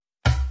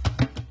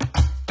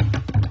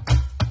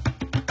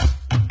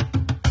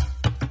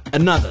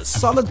Another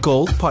Solid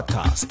Gold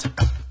podcast.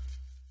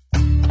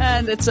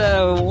 And it's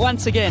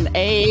once again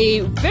a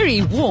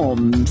very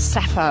warm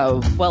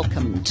Sappho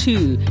welcome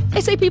to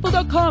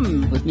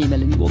sapeople.com with me,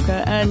 Melanie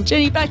Walker, and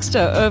Jenny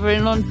Baxter over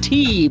in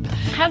Antibes.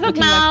 How's it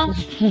now?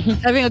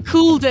 Having a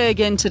cool day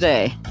again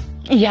today.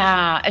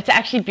 Yeah, it's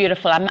actually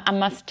beautiful. I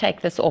must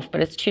take this off, but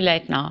it's too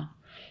late now.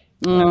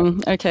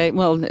 Okay,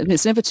 well,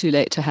 it's never too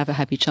late to have a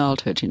happy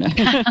childhood, you know.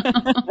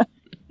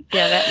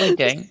 Yeah, that we're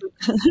doing.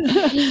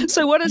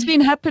 So what has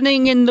been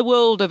happening in the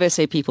world of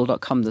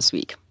sapeople.com this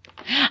week?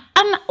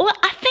 Well,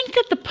 I think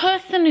that the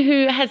person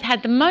who has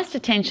had the most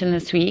attention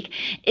this week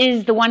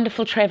is the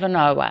wonderful Trevor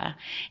Noah.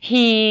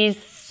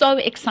 He's so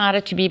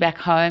excited to be back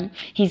home.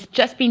 He's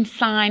just been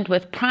signed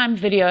with Prime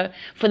Video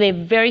for their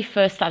very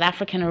first South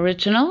African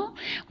original,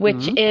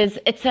 which is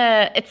it's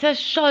a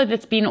show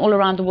that's been all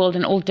around the world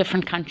in all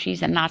different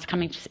countries, and now it's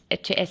coming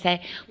to SA,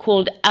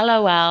 called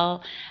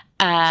LOL.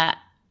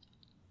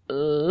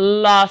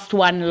 Last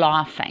One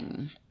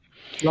Laughing.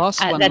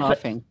 Last One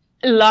Laughing.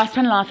 Last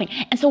One Laughing.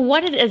 And so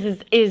what it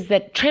is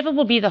that Trevor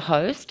will be the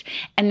host,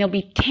 and there'll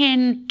be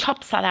 10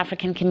 top South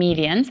African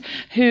comedians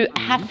who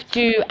have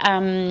to,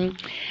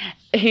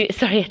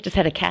 sorry, I just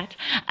had a cat.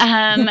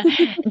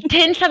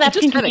 10 South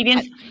African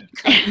comedians.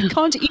 You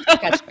can't eat a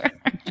cat.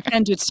 You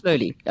can do it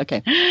slowly.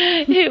 Okay.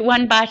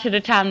 One bite at a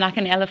time, like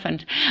an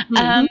elephant.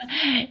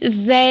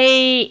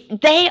 They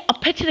are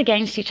pitted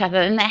against each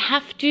other, and they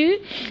have to,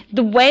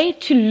 the way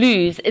to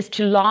lose is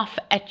to laugh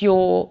at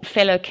your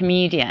fellow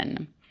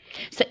comedian.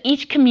 So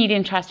each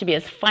comedian tries to be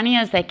as funny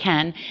as they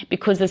can,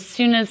 because as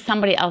soon as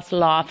somebody else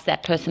laughs,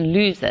 that person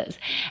loses.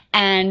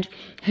 And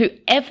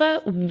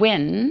whoever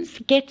wins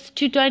gets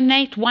to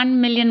donate 1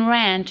 million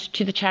rand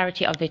to the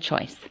charity of their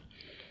choice.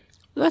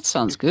 That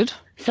sounds good.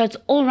 So it's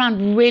all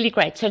around really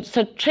great. So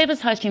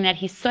Trevor's hosting that.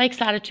 He's so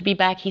excited to be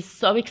back. He's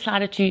so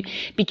excited to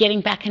be getting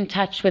back in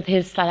touch with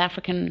his South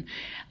African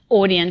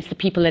audience, the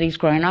people that he's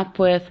grown up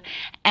with.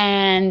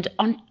 And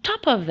on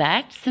top of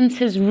that, since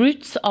his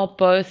roots are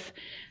both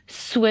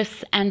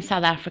Swiss and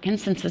South African,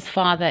 since his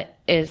father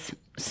is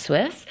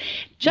Swiss,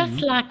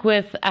 just like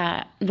with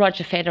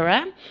Roger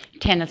Federer,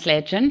 tennis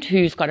legend,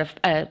 who's got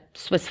a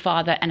Swiss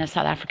father and a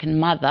South African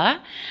mother,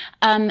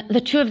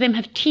 the two of them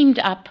have teamed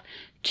up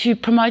to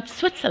promote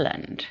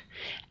Switzerland.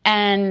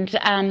 And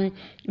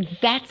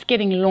that's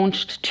getting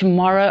launched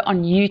tomorrow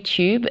on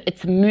YouTube.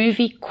 It's a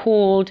movie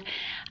called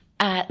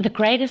The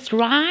Greatest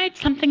Ride,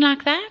 something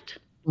like that.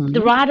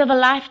 The Ride of a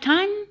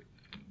Lifetime.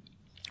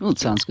 Oh, it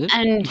sounds good.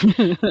 And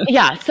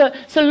yeah, so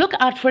look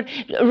out for it.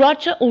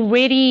 Roger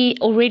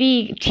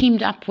already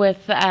teamed up with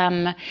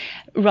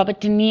Robert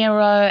De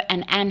Niro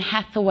and Anne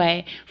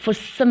Hathaway for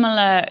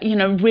similar,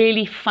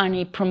 really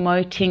funny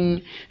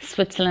promoting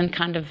Switzerland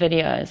kind of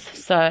videos.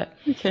 So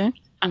okay,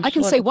 I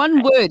can say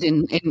one word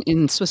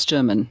in Swiss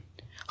German.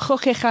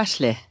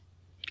 Hochecashle.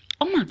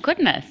 Oh my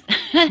goodness,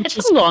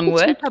 that's a long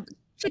word.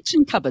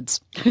 Kitchen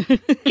cupboards.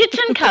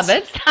 Kitchen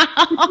cupboards.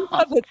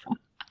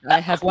 I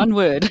have one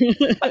word.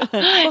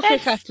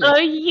 That's so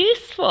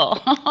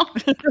useful.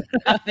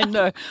 I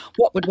know.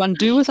 What would one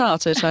do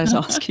without it, I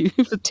ask you,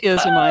 with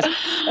tears in my eyes.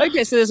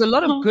 Okay, so there's a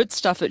lot of good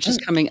stuff which is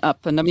coming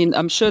up. And I mean,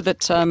 I'm sure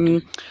that,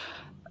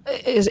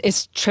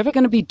 is Trevor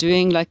going to be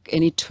doing like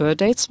any tour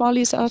dates while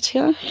he's out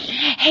here?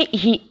 Hey,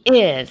 he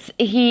is.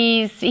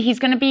 He's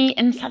going to be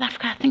in South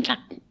Africa, I think, like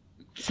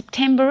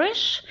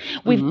September-ish.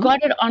 We've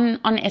got it on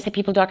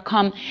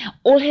sapeople.com,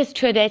 all his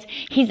tour dates.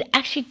 He's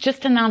actually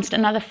just announced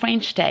another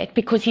French date,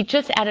 because he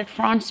just added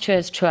France to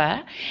his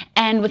tour,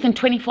 and within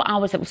 24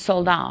 hours it was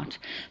sold out.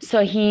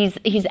 So he's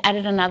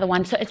added another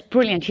one. So it's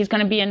brilliant. He's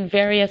going to be in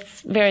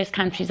various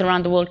countries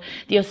around the world.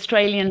 The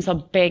Australians are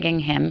begging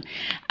him,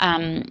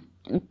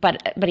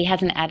 but he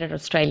hasn't added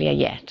Australia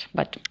yet.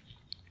 But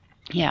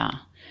yeah.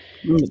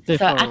 So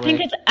I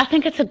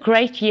think it's a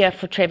great year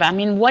for Trevor. I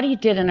mean, what he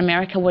did in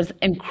America was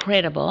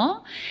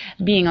incredible,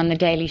 being on The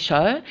Daily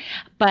Show.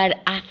 But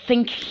I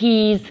think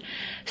he's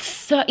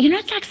so,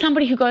 it's like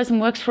somebody who goes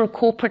and works for a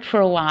corporate for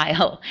a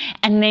while,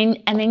 and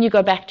then you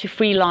go back to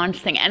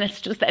freelancing, and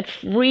it's just that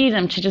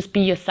freedom to just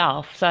be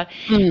yourself. So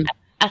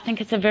I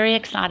think it's a very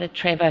excited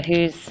Trevor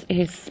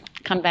who's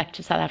come back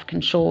to South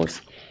African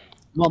shores.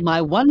 Well,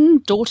 my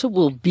one daughter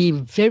will be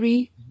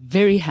very,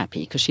 very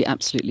happy, because she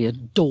absolutely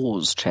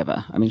adores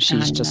Trevor. I mean,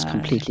 she's just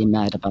completely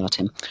mad about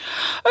him.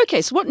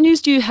 Okay, so what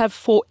news do you have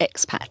for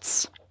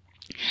expats?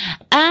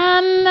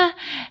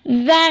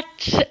 That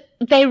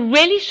they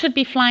really should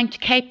be flying to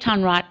Cape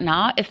Town right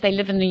now if they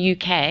live in the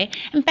UK,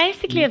 and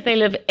basically if they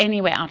live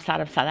anywhere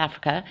outside of South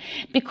Africa,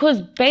 because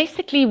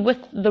basically with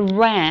the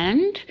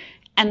rand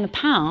and the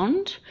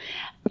pound,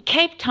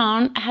 Cape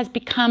Town has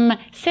become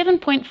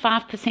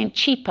 7.5%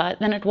 cheaper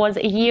than it was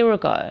a year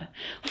ago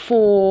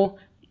for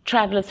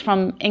travelers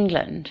from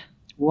England.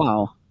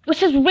 Wow.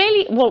 Which is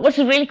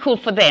really cool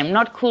for them,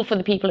 not cool for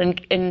the people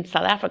in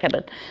South Africa,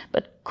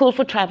 but cool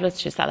for travelers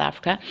to South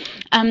Africa.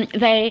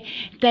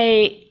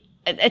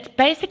 It's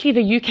basically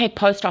the UK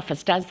Post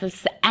Office does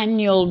this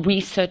annual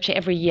research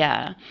every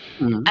year.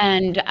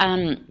 And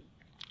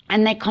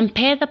and they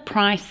compare the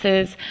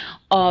prices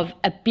of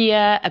a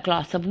beer, a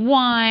glass of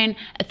wine,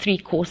 a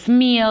 3-course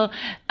meal,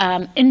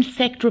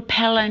 insect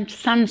repellent,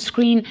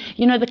 sunscreen,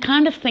 the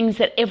kind of things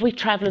that every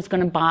traveler is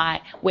going to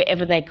buy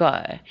wherever they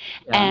go.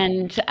 Yeah.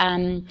 And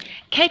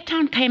Cape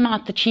Town came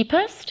out the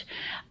cheapest.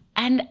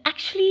 And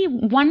actually,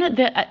 one of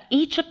the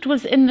Egypt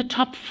was in the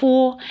top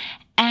 4,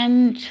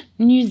 and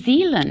New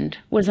Zealand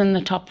was in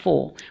the top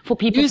 4 for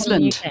people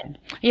from the UK.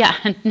 Yeah,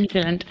 New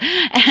Zealand.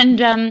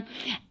 And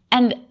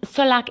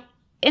so, like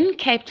in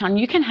Cape Town,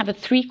 you can have a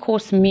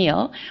 3-course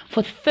meal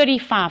for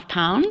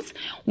 £35,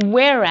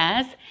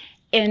 whereas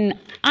in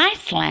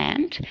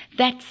Iceland,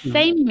 that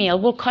same meal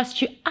will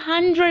cost you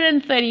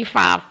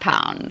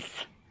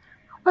 £135.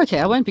 Okay,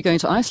 I won't be going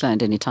to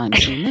Iceland anytime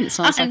soon. It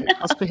sounds like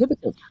it's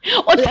prohibitive.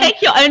 Or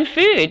take your own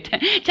food.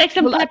 Take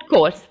some pot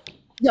course.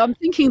 Yeah, I'm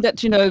thinking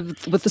that,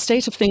 with the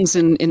state of things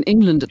in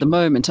England at the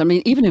moment, I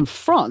mean, even in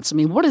France, I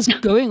mean, what is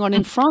going on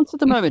in France at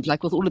the moment?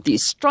 Like with all of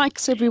these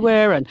strikes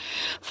everywhere and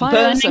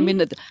fires. Burning. I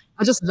mean,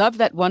 I just love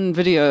that one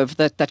video of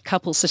that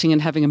couple sitting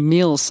and having a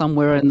meal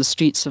somewhere in the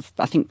streets of,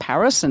 I think,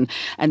 Paris. And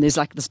there's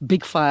like this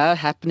big fire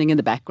happening in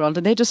the background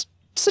and they're just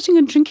sitting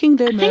and drinking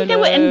their Merlot. I think they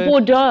were in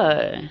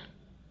Bordeaux.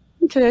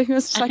 Okay, I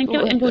think they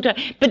were in Bordeaux.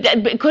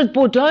 But because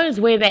Bordeaux is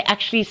where they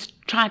actually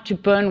tried to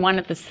burn one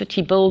of the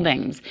city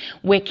buildings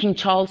where King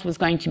Charles was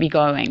going to be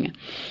going.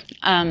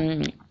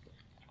 But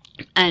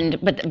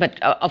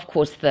of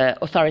course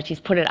the authorities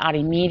put it out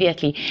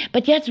immediately.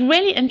 But yeah, it's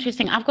really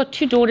interesting. I've got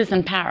 2 daughters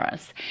in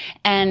Paris,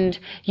 and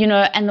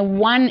and the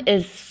one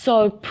is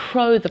so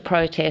pro the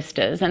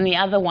protesters, and the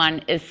other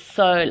one is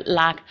so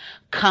like,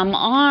 come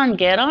on,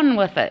 get on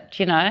with it,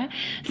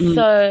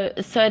 So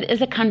it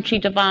is a country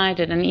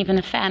divided, and even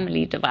a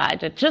family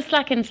divided, just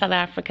like in South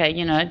Africa.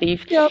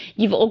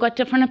 You've all got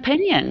different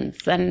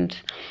opinions, and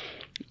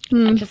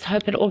I just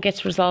hope it all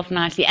gets resolved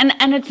nicely.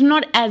 And it's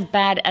not as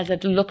bad as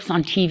it looks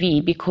on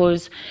TV,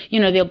 because,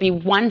 there'll be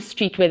one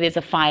street where there's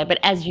a fire, but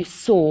as you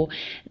saw,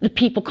 the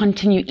people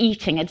continue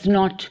eating. It's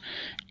not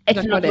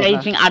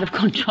raging out of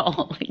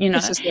control,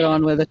 Let's just go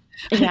on with it.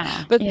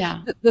 Yeah. But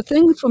the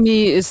thing for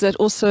me is that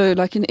also,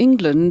 like in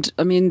England,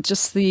 I mean,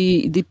 just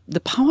the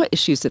power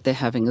issues that they're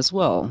having as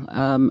well.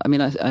 I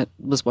mean, I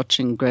was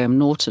watching Graham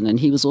Norton, and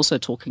he was also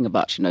talking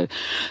about,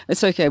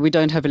 it's okay, we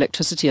don't have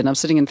electricity. And I'm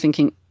sitting and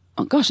thinking,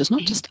 oh gosh, it's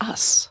not just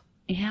us.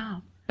 Yeah.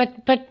 But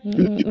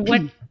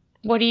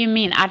what do you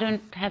mean? I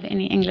don't have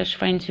any English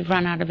friends who've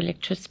run out of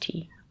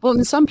electricity. Well,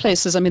 in some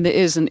places, I mean, there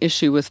is an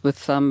issue with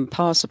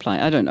power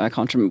supply. I don't know. I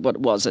can't remember what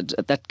it was.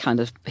 That kind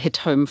of hit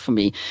home for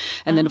me.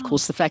 And then, of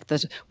course, the fact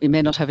that we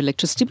may not have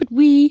electricity, but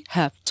we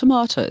have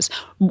tomatoes.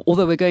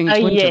 Although we're going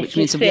into winter, which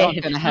means that we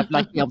aren't going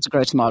to be able to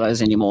grow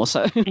tomatoes anymore.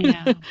 So,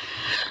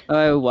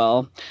 oh,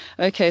 well.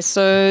 Okay,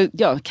 so,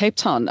 Cape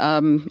Town.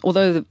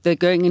 Although they're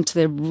going into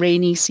their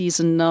rainy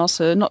season now,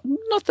 so not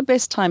the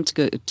best time to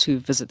go to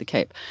visit the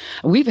Cape.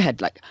 We've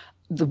had,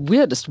 the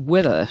weirdest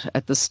weather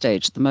at this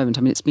stage at the moment.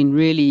 I mean, it's been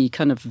really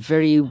kind of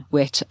very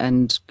wet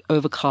and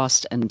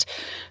overcast and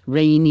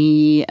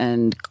rainy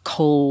and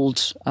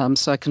cold.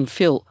 So I can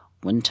feel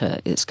winter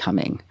is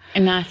coming.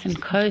 And nice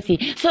and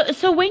cozy.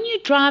 So when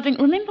you're driving,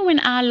 remember when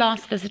I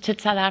last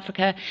visited South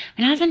Africa,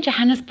 when I was in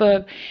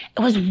Johannesburg,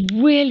 it was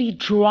really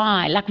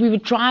dry. Like we were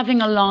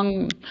driving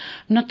along,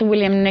 not the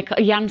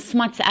Jan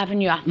Smuts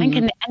Avenue, I think,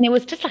 and there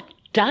was just like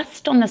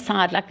dust on the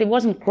side, like there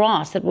wasn't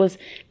grass, it was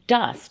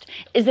dust.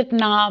 Is it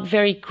now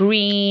very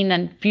green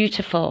and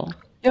beautiful?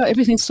 Yeah,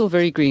 everything's still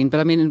very green.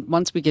 But I mean,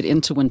 once we get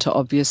into winter,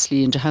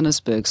 obviously in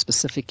Johannesburg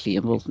specifically,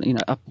 and we'll,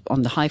 up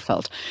on the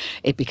Highveld,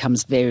 it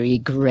becomes very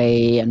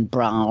grey and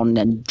brown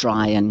and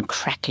dry and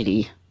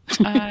crackly.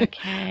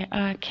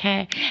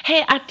 Okay.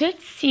 Hey, I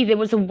did see there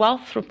was a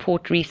wealth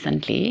report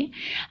recently,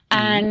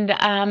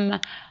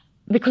 and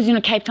because,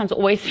 Cape Town's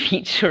always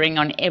featuring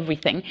on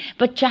everything,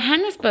 but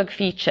Johannesburg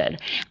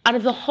featured. Out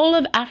of the whole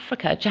of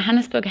Africa,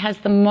 Johannesburg has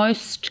the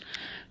most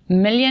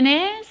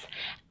millionaires.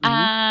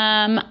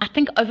 I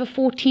think over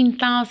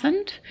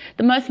 14,000,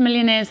 the most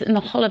millionaires in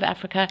the whole of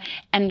Africa,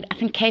 and I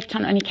think Cape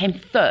Town only came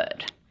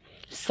 3rd.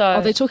 So,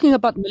 are they talking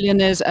about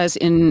millionaires as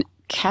in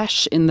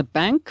cash in the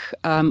bank,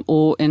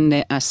 or in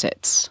their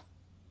assets?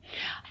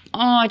 Oh,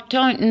 I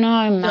don't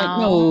know,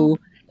 Mel.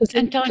 I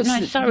don't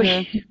know,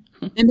 sorry. Yeah.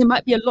 And there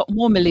might be a lot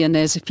more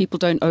millionaires if people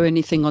don't owe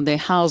anything on their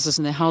houses,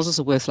 and their houses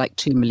are worth like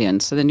 2 million.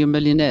 So then you're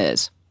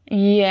millionaires.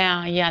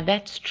 Yeah,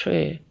 that's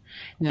true.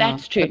 Yeah.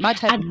 That's true. It might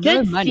have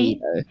no money,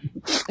 though.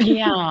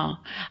 Yeah.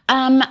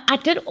 I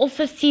did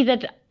also see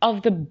that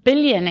of the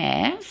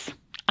billionaires,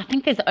 I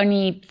think there's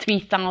only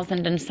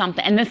 3,000 and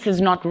something. And this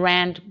is not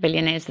rand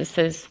billionaires. This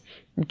is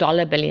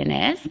dollar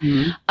billionaires.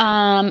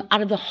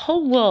 Out of the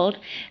whole world,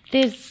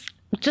 there's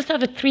just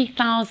over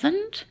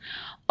 3,000,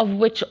 of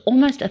which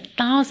almost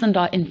 1,000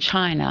 are in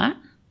China,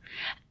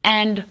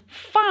 and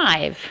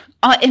 5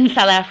 are in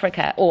South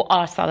Africa or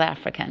are South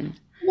African.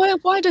 Well,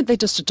 why don't they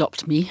just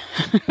adopt me?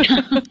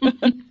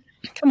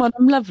 Come on,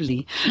 I'm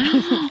lovely.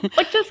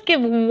 Or just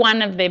give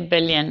one of their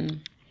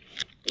billion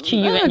to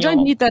you and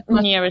don't need that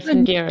much. Nearest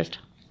and dearest.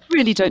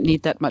 Really don't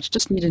need that much.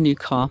 Just need a new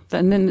car,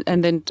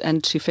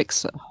 and to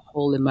fix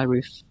hole in my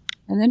roof.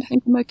 And then I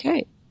think I'm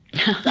okay.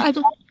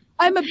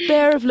 I'm a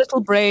bear of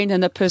little brain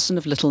and a person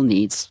of little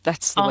needs.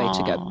 That's the way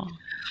to go.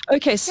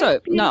 Okay,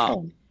 so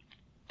now,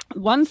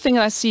 one thing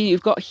I see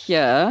you've got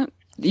here,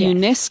 the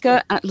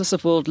UNESCO Atlas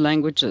of World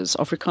Languages,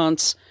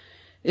 Afrikaans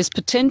is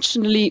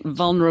potentially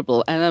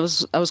vulnerable. And I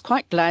was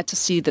quite glad to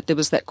see that there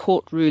was that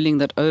court ruling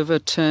that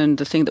overturned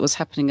the thing that was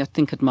happening, I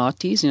think, at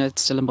Marties, at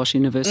Stellenbosch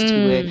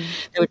University, where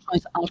they were trying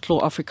to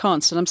outlaw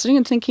Afrikaans. And I'm sitting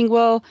and thinking,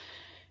 well,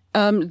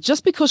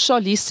 just because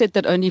Charlize said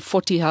that only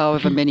 40,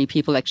 however many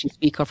people actually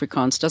speak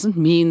Afrikaans, doesn't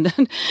mean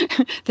that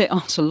there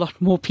aren't a lot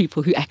more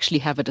people who actually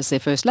have it as their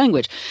first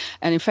language.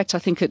 And in fact, I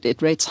think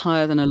it rates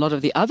higher than a lot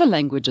of the other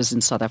languages in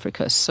South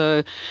Africa.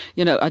 So,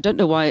 I don't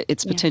know why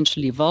it's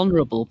potentially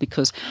vulnerable,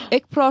 because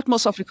ek praat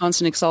mos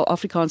Afrikaans en ek sal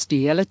Afrikaans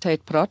die hele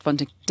tyd praat,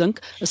 want ek dink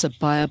is 'n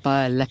baie,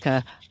 baie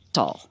lekker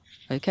taal.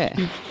 Okay.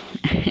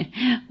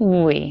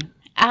 Oui.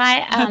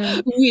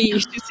 Oui, jy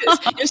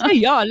sê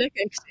ja,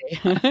 lekker ek sê.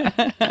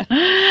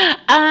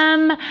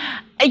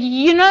 I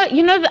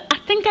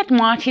think that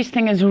Marty's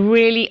thing is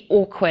really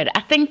awkward.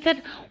 I think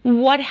that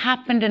what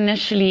happened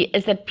initially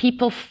is that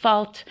people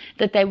felt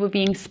that they were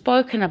being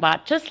spoken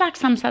about, just like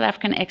some South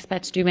African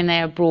expats do when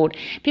they're abroad.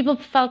 People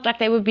felt like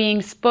they were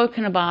being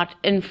spoken about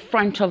in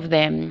front of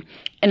them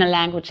in a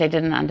language they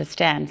didn't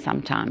understand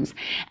sometimes.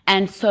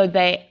 And so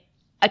they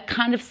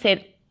kind of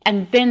said,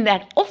 and then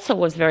that also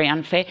was very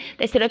unfair.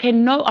 They said, okay,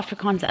 no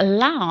Afrikaans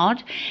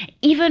allowed,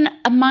 even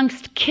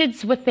amongst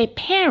kids with their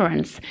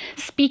parents,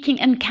 speaking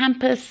in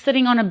campus,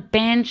 sitting on a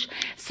bench.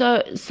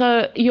 So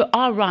you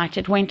are right.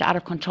 It went out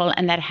of control,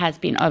 and that has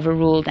been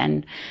overruled.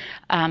 And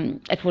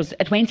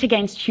it went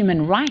against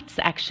human rights,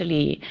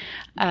 actually.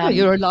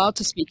 You're allowed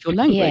to speak your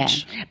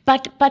language. Yeah.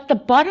 But the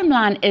bottom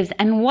line is,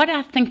 and what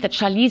I think that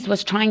Charlize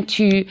was trying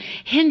to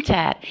hint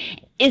at,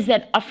 is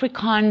that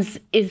Afrikaans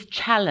is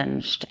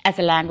challenged as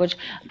a language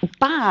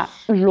by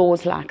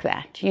laws like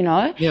that,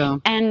 Yeah.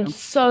 And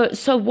so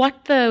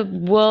what the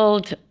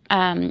World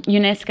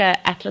UNESCO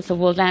Atlas of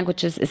World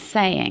Languages is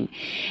saying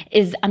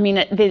is,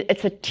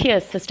 it's a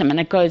tier system, and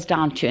it goes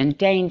down to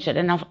endangered,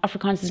 and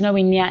Afrikaans is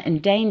nowhere near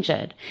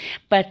endangered.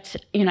 But,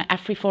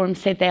 AfriForum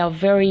said they are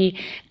very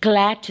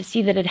glad to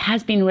see that it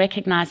has been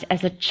recognized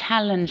as a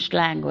challenged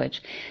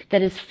language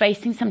that is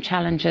facing some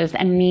challenges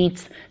and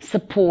needs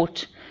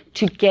support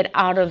to get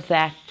out of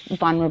that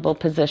vulnerable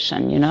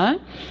position,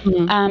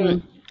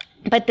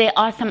 But there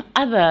are some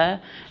other,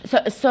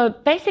 so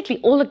basically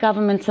all the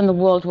governments in the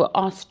world were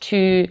asked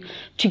to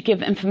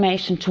give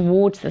information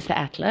towards this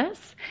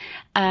atlas.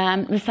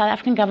 The South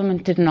African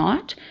government did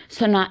not,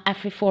 so now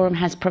AfriForum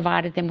has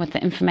provided them with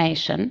the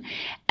information,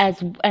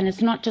 and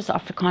it's not just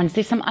Afrikaans.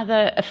 There's some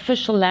other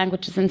official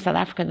languages in South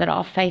Africa that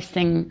are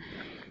facing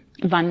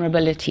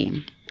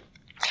vulnerability.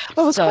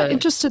 Well, I was quite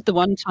interested the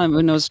one time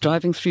when I was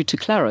driving through to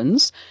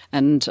Clarence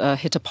and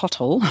hit a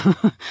pothole,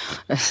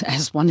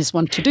 as one is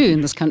wont to do in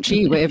this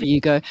country, wherever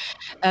you go.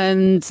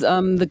 And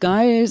the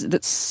guy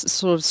that's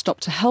sort of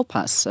stopped to help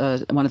us,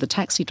 one of the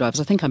taxi drivers,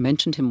 I think I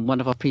mentioned him in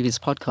one of our previous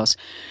podcasts,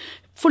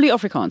 fully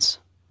Afrikaans.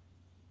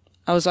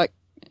 I was like,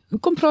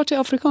 hoekom praat jy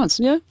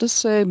Afrikaans? Ja, dis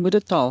sy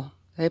moedertaal.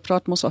 Hy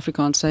praat mos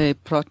Afrikaans, hy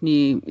praat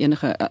nie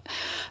enige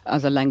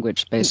other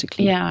language,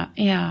 basically. Yeah.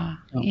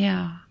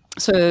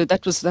 So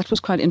that was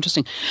quite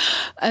interesting.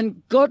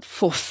 And God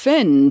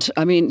forfend,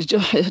 at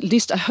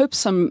least I hope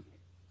some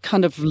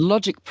kind of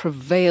logic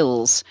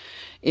prevails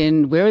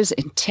in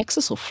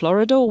Texas or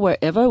Florida or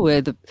wherever,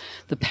 where the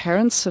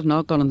parents have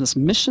now gone on this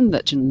mission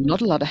that you're not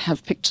allowed to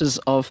have pictures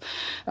of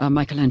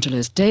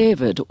Michelangelo's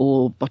David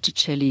or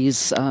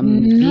Botticelli's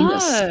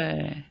Venus.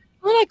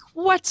 We're like,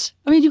 what?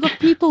 You've got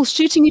people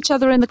shooting each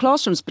other in the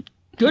classrooms, but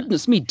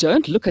goodness me,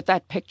 don't look at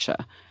that picture.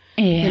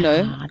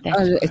 Yeah,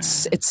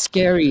 it's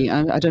scary.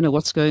 I don't know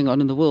what's going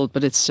on in the world,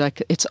 but it's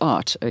like, it's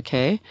art,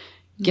 okay?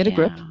 Get a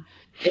grip.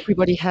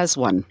 Everybody has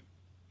one.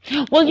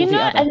 Well,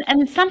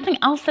 and something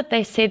else that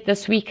they said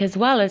this week as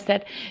well is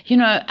that,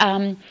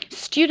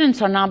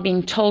 students are now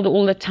being told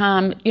all the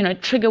time,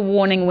 trigger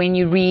warning when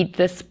you read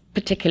this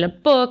particular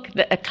book,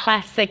 a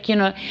classic, and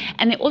there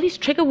are all these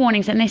trigger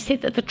warnings, and they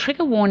said that the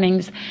trigger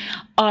warnings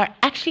are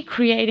actually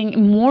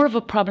creating more of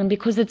a problem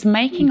because it's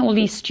making all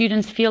these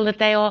students feel that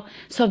they are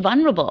so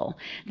vulnerable,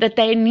 that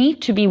they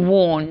need to be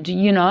warned, So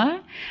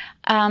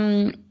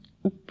I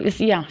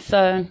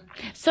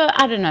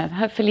don't know,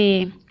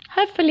 hopefully,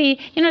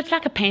 it's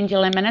like a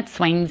pendulum and it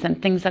swings and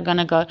things are going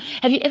to go.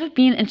 Have you ever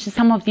been into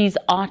some of these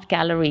art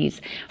galleries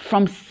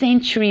from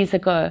centuries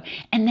ago?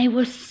 And they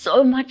were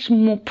so much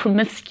more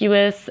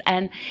promiscuous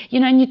and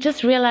you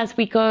just realize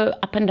we go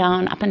up and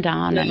down.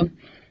 Yeah. And,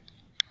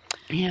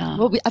 yeah.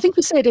 Well, I think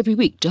we say it every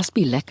week, just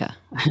be lekker.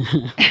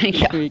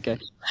 Yeah. There you go.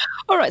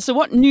 All right, so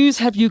what news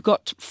have you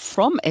got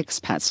from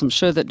expats? I'm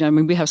sure that,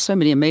 we have so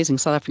many amazing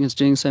South Africans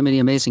doing so many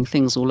amazing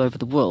things all over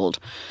the world.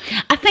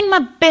 I think my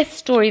best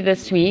story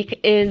this week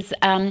is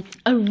a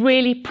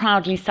really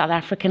proudly South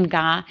African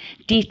guy,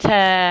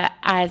 Dieter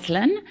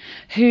Eislen,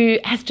 who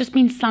has just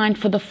been signed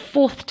for the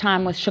 4th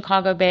time with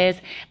Chicago Bears,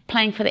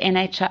 playing for the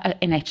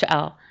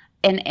NFL.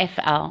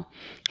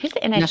 Who's the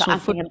NHL? National I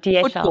think of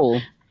DHL.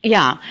 Football.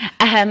 Yeah.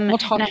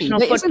 Not hockey. National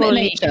There is an Football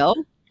League. NHL.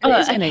 There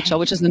is okay. NHL,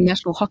 which is the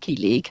National Hockey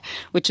League,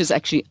 which is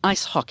actually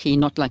ice hockey,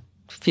 not like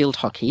field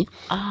hockey.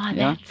 Oh,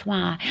 Yeah. that's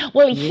why.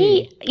 Well,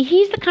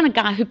 he's the kind of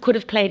guy who could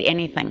have played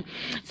anything.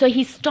 So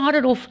he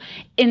started off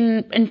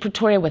in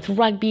Pretoria with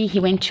rugby. He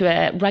went to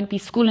a rugby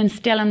school in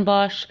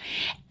Stellenbosch.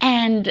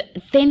 And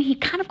then he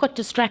kind of got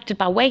distracted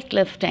by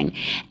weightlifting.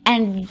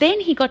 And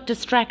then he got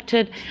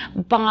distracted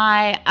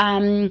by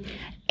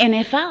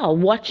NFL,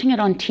 watching it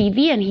on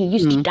TV, and he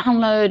used to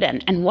download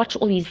and watch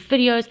all these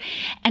videos.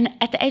 And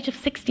at the age of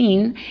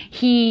 16,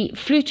 he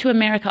flew to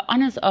America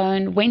on his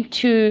own, went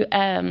to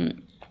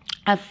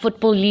a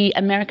football league,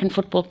 American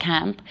football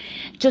camp,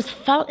 just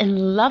fell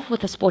in love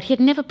with the sport. He had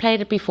never played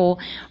it before,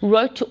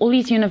 wrote to all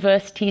these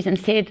universities and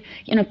said,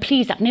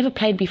 please, I've never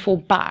played before,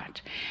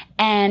 but,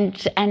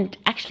 and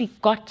actually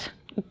got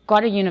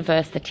a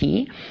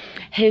university.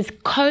 His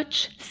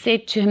coach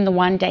said to him the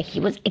one day, he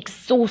was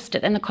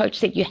exhausted, and the coach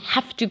said, you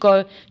have to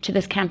go to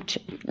this camp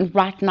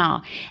right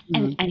now.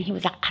 And he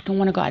was like, I don't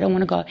want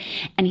to go.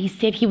 And he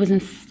said he was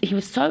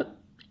so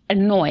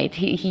annoyed,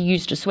 he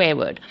used a swear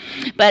word,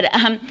 but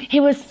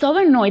he was so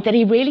annoyed that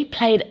he really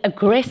played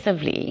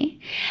aggressively.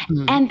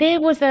 And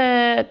there was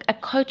a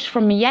coach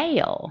from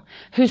Yale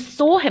who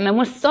saw him and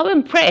was so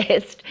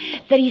impressed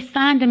that he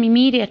signed him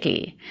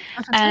immediately.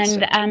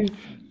 And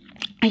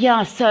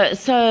yeah,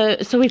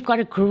 so we've got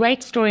a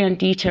great story on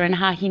Dieter and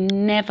how he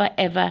never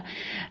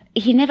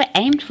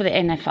aimed for the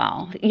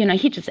NFL.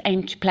 He just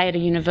aimed to play at a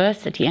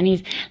university, and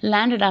he's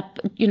landed up,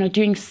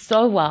 doing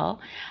so well.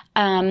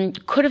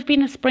 Could have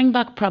been a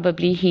Springbok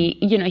probably.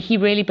 He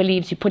really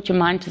believes you put your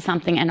mind to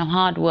something and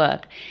hard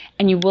work,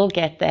 and you will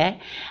get there.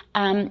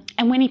 And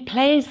when he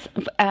plays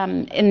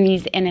in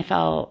these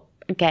NFL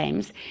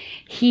games,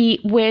 he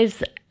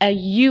wears a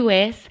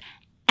US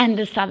and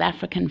a South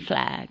African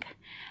flag.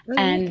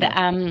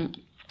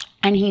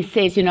 And he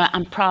says,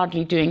 I'm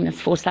proudly doing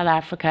this for South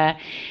Africa.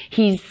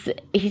 He's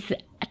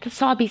at the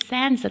Sabi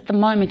Sands at the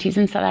moment. He's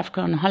in South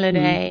Africa on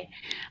holiday.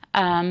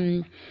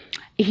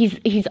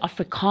 He's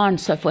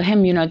Afrikaans, so for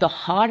him, the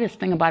hardest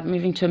thing about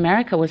moving to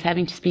America was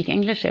having to speak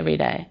English every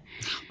day.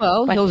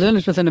 Well, he'll learn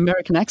it with an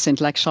American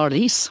accent like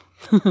Charlize.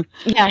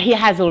 Yeah, he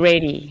has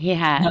already. He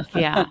has,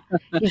 yeah.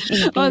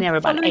 He's been there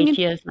about 8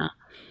 years now.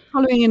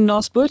 Following in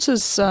Nas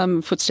Botha's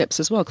footsteps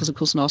as well, because of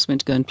course Nas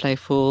went to go and play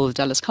for the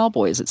Dallas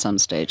Cowboys at some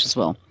stage as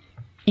well.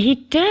 He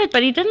did,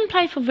 but he didn't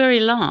play for very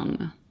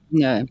long.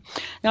 No.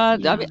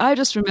 I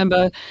just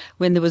remember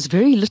when there was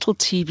very little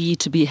TV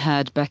to be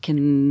had back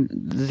in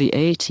the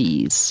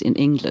 80s in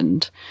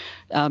England.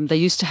 They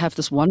used to have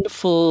this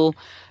wonderful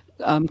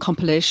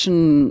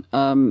compilation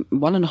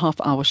 1.5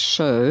 hour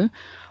show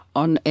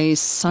on a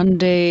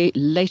Sunday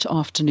late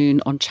afternoon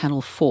on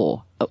Channel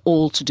 4,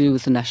 all to do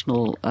with the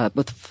national,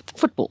 with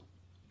football,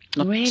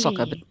 not really?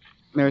 Soccer, but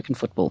American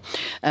football.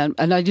 And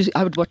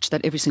I would watch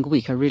that every single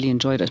week. I really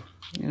enjoyed it.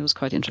 It was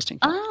quite interesting.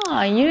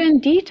 Ah, you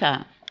and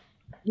Dieter.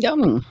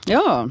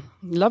 Yeah,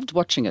 loved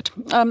watching it.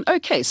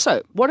 Okay,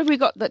 so what have we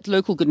got that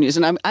local good news?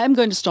 And I'm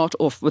going to start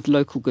off with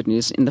local good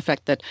news in the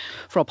fact that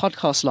for our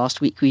podcast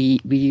last week, we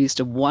used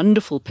a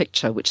wonderful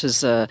picture, which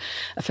is a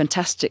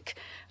fantastic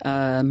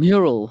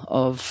mural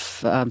of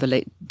the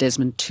late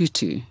Desmond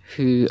Tutu,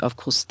 who, of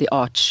course, the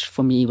Arch,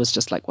 for me, was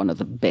just like one of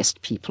the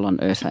best people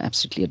on earth. I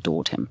absolutely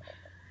adored him.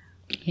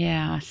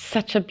 Yeah,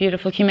 such a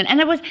beautiful human.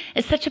 And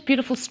it's such a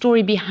beautiful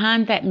story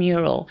behind that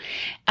mural.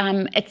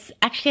 It's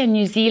actually a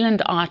New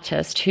Zealand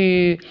artist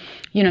who,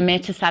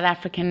 met a South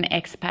African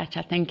expat,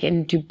 I think,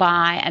 in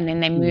Dubai, and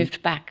then they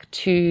moved back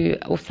to,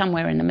 or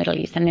somewhere in the Middle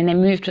East, and then they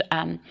moved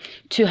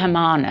to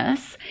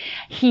Hermanus.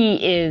 He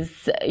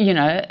is,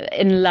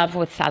 in love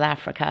with South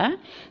Africa.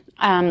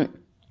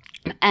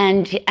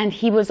 And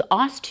he was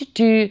asked to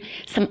do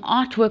some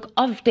artwork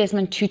of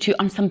Desmond Tutu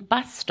on some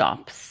bus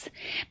stops,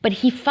 but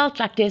he felt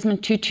like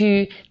Desmond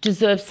Tutu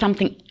deserved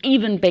something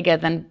even bigger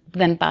than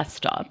bus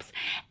stops,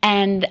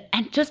 and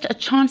just a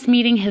chance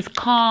meeting. His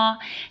car,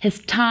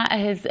 his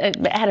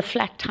had a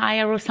flat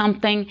tire or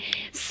something,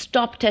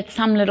 stopped at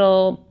some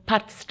little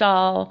put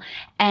stall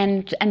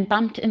and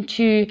bumped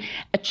into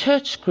a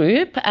church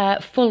group,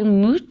 Full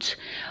Moot,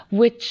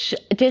 which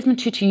Desmond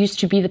Tutu used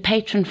to be the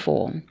patron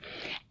for.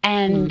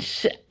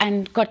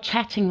 And got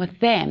chatting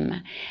with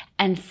them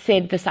and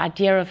said this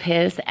idea of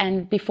his.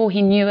 And before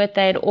he knew it,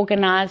 they had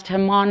organized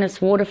Hermanus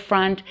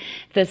waterfront,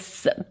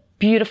 this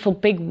beautiful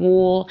big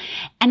wall.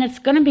 And it's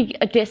going to be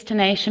a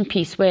destination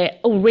piece where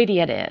already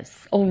it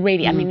is.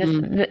 Already. I mean,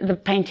 the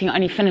painting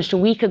only finished a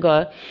week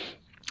ago.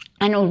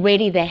 And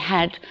already they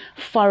had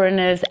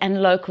foreigners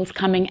and locals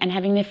coming and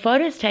having their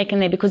photos taken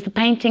there because the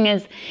painting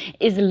is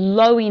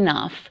low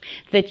enough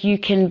that you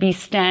can be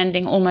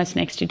standing almost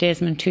next to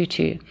Desmond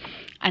Tutu.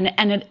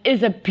 And it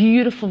is a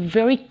beautiful,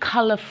 very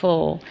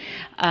colorful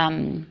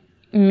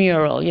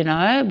mural,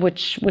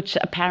 which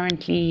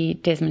apparently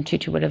Desmond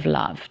Tutu would have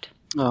loved.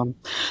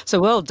 So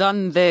well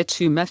done there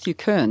to Matthew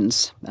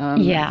Kearns.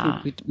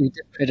 Yeah. We did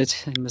credit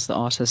him as the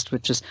artist,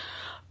 which is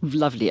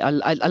lovely. I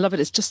love it.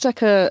 It's just like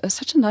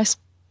such a nice,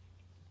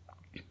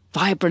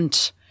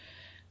 vibrant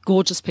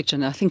gorgeous picture,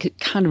 and I think it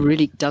kind of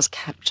really does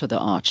capture the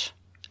arch.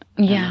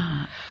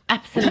 Yeah,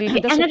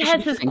 absolutely. And it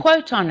has his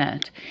quote on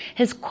it.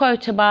 His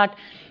quote about,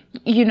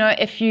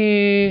 if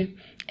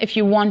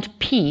you want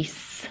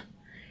peace,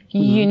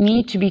 you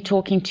need to be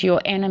talking to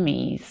your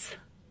enemies.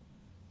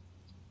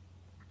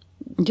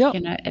 Yeah.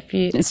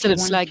 Instead of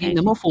want slagging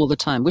them off all the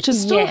time, which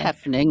is still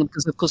happening,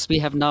 because of course we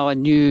have now a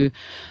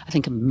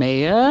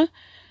mayor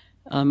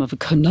of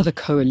another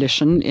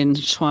coalition in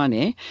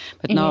Tshwane.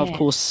 But now, of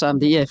course,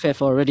 the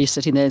EFF are already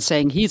sitting there and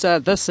saying, he's a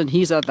this and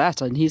he's a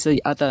that and he's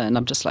the other. And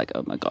I'm just like,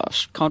 oh my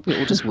gosh, can't we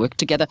all just work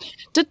together?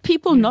 Did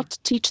people not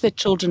teach their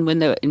children when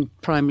they were in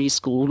primary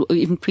school or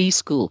even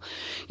preschool?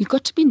 You've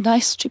got to be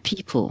nice to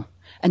people.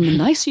 And the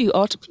nicer you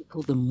are to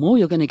people, the more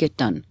you're going to get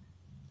done.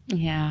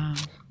 Yeah.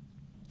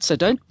 So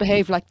don't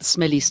behave like the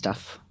smelly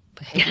stuff.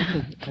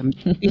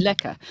 Be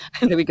lekker.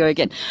 There we go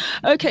again.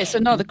 Okay, so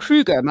now the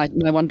Kruger, my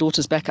one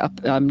daughter's back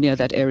up near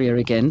that area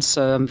again,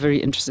 so I'm very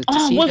interested to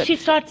see. Will she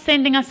start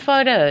sending us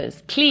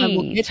photos, please? I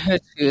will get her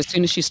to as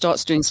soon as she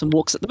starts doing some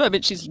walks. At the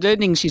moment, she's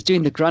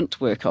doing the grunt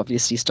work,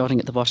 obviously,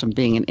 starting at the bottom,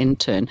 being an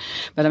intern.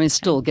 But I mean,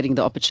 still getting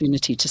the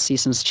opportunity to see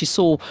some. She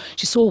saw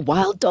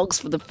wild dogs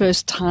for the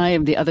first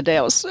time the other day.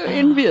 I was so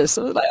envious.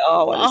 I was like,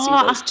 I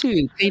want to see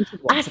those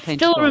too. I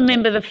still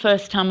remember the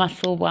first time I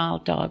saw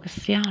wild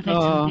dogs. Yeah, that's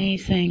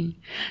amazing.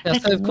 Yeah,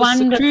 that's so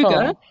wonderful.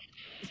 Kruger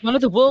is one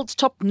of the world's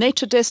top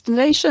nature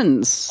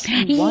destinations.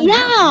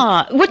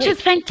 Which is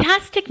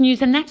fantastic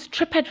news, and that's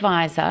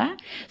TripAdvisor.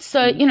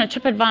 So,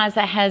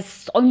 TripAdvisor has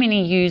so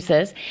many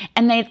users,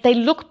 and they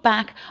look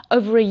back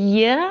over a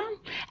year,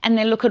 and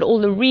they look at all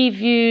the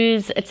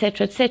reviews, et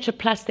cetera,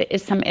 plus there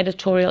is some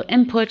editorial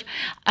input.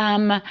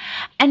 And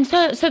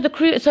so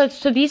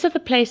these are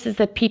the places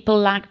that people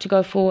like to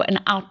go for an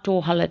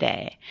outdoor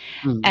holiday.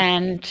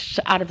 And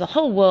out of the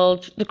whole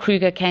world, the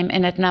Kruger came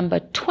in at number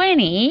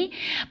 20,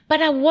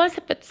 but I was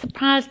a bit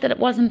surprised that it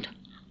wasn't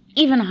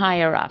even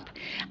higher up.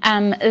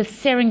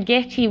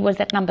 Serengeti was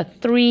at number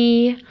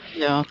 3.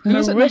 Yeah,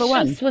 who's at number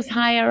 1? Was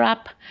higher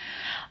up.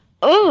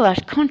 Oh, I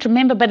can't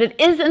remember, but it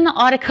is in the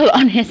article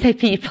on SA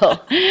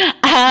People.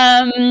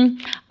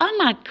 Oh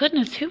my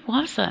goodness, who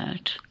was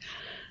it?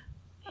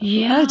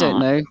 Yeah, I don't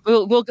know.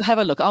 We'll have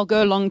a look. I'll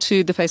go along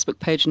to the Facebook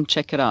page and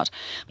check it out.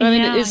 But I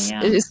mean, it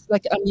is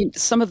like,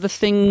 some of the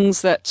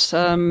things that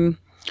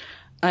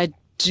I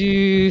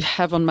do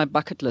have on my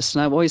bucket list,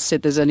 and I've always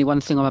said there's only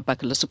one thing on my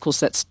bucket list. Of course,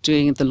 that's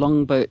doing the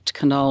longboat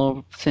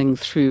canal thing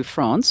through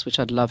France, which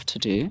I'd love to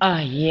do. Oh,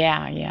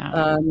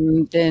 yeah.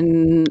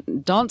 Then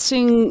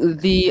dancing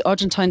the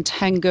Argentine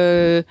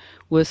tango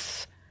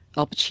with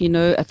Al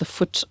Pacino at the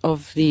foot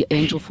of the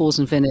Angel Falls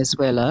in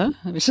Venezuela,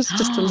 which is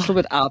just a little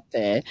bit out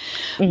there.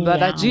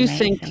 But I do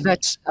think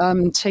that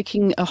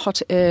taking a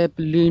hot air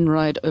balloon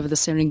ride over the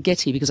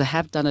Serengeti, because I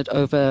have done it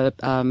over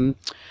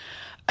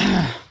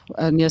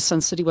near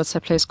Sun City. What's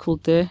that place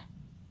called there?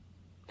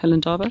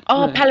 Pelindaba?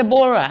 Oh, no.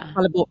 Palabora.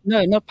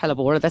 No, not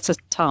Palabora. That's a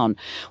town.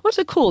 What's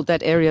it called,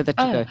 that area that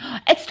you go?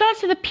 It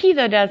starts with a P,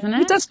 though, doesn't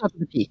it? It does start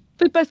with a P.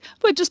 But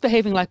we're just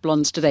behaving like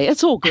blondes today.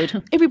 It's all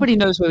good. Everybody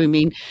knows where we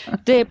mean.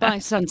 There by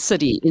Sun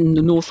City in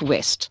the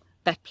northwest.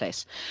 That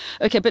place.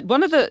 Okay, but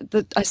one of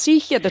I see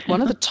here that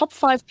one of the top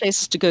 5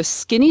 places to go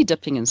skinny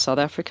dipping in South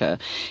Africa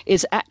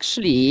is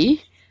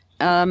actually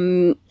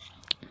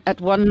at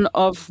one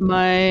of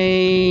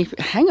my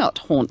hangout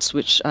haunts,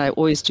 which I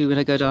always do when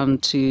I go down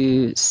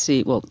to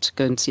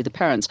go and see the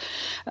parents.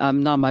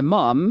 Now my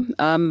mom,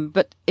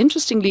 but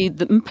interestingly,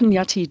 the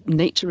Mpunyati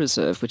Nature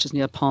Reserve, which is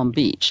near Palm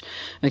Beach.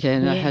 Okay,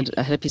 and I had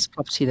a piece of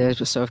property there,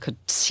 so I could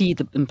see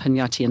the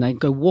Mpunyati, and I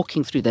go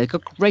walking through there.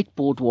 Got great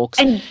boardwalks.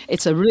 And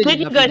it's a really lovely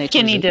nature reserve. Did you go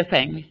skinny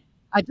dipping?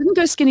 I didn't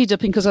go skinny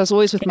dipping because I was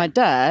always with my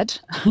dad.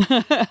 Would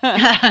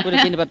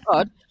have been a bit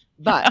odd,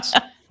 but.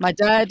 My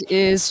dad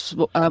is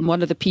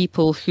one of the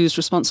people who's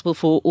responsible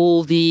for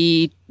all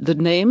the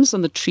names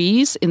on the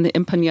trees in the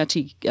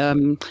Mpunyati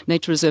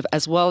Nature Reserve,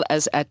 as well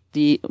as at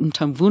the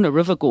Mtamvuna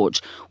River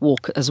Gorge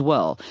walk as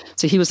well.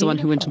 So he was the one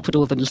who went and put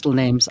all the little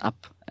names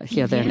up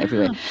here, there, and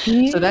everywhere.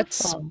 Beautiful. So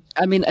that's,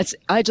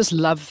 I just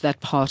love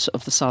that part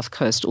of the South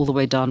Coast, all the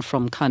way down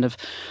from kind of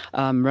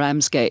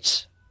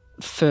Ramsgate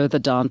further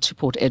down to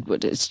Port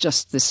Edward. It's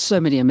just, there's so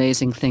many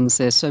amazing things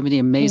there, so many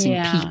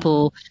amazing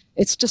people.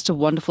 It's just a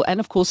wonderful, and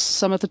of course,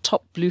 some of the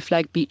top blue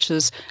flag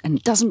beaches, and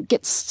it doesn't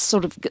get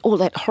sort of all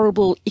that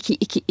horrible,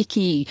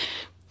 icky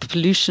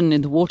pollution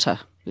in the water,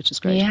 which is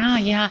great.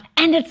 Yeah.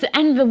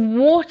 And the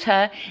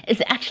water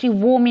is actually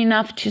warm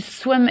enough to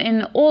swim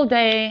in all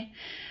day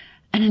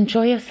and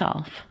enjoy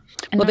yourself.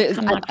 Well,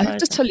 I have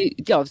to tell you,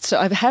 so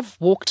I have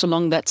walked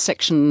along that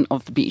section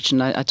of the beach,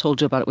 and I told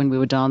you about it when we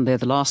were down there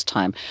the last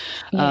time.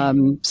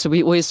 So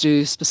we always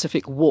do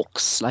specific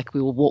walks, like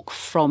we will walk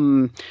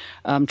from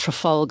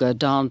Trafalgar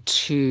down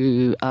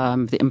to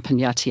the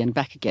Mpunyati and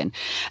back again.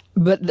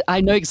 But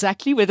I know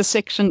exactly where the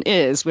section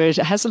is, where it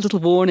has a little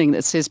warning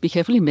that says, be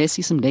careful, you may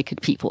see some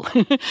naked people.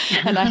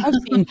 And I have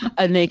seen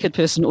a naked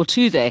person or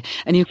two there,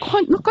 and you're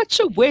not quite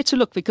sure where to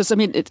look, because,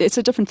 it's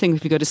a different thing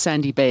if you go to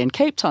Sandy Bay in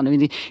Cape Town.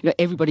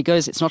 Everybody goes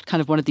goes. It's not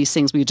kind of one of these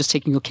things where you're just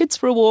taking your kids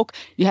for a walk.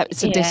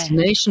 It's a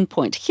destination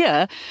point.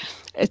 Here,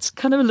 it's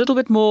kind of a little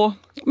bit more,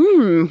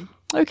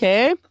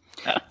 okay.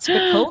 It's a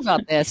bit cold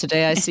out there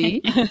today, I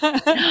see.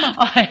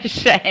 Oh,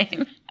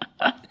 shame.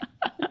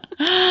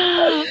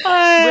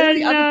 Where are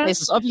the other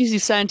places? Obviously,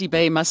 Sandy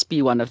Bay must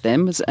be one of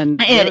them.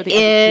 And It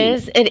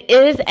is.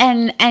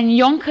 And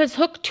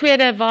Jonkershoek,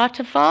 Tweede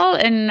Waterval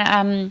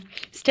in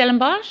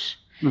Stellenbosch.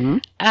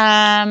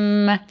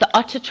 The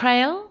Otter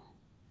Trail.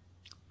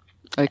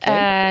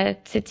 Okay.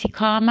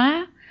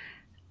 Tsitsikamma.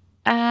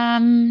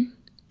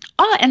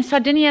 And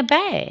Sardinia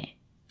Bay.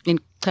 In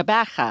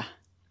Tabaga.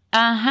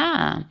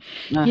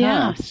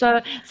 Yeah.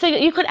 So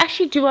you could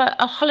actually do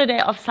a holiday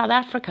of South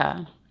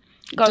Africa.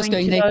 Going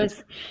to naked.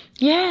 Those.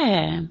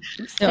 Yeah.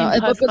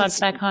 Send postcards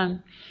back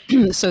home.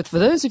 So for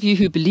those of you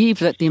who believe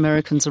that the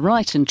Americans are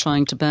right in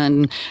trying to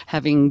ban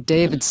having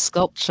David's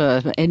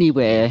sculpture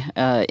anywhere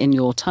in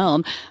your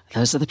town,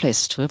 those are the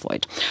places to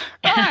avoid.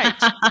 Right.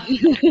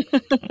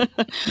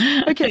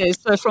 Okay,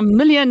 so from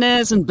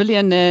millionaires and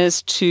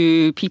billionaires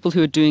to people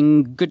who are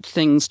doing good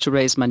things to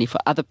raise money for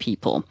other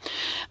people.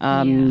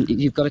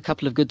 You've got a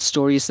couple of good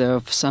stories there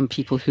of some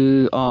people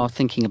who are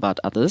thinking about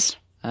others.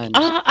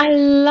 I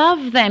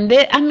love them.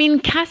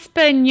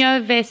 Casper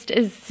Nyovest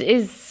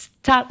is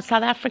South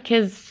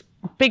Africa's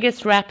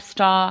biggest rap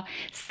star,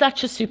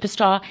 such a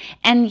superstar,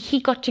 and he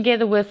got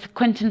together with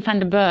Quentin van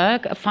der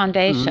Berg, a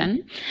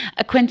foundation.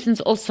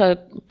 Quentin's also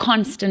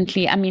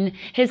constantly,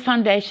 his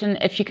foundation,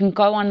 if you can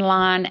go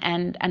online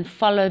and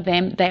follow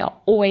them, they are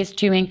always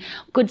doing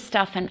good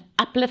stuff and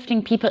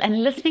uplifting people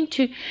and listening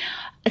to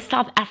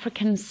South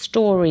African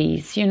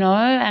stories,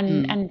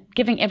 and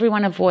giving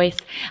everyone a voice.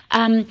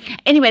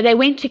 Anyway, they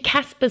went to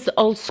Casper's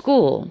old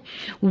school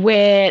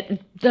where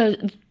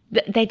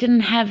they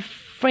didn't have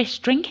fresh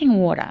drinking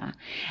water,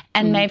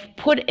 and they've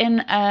put in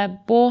a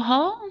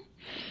borehole,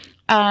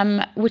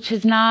 which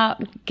has now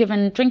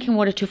given drinking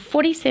water to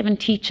 47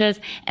 teachers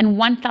and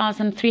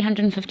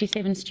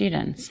 1,357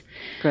 students.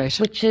 Great.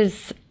 Which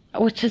is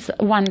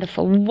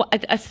wonderful.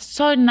 It's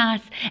so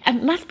nice.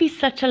 It must be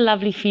such a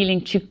lovely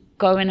feeling to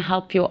go and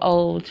help your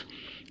old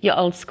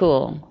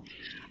school.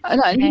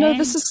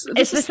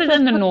 This is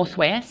in the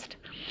Northwest.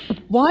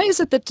 Why is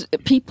it that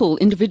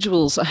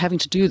individuals are having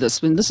to do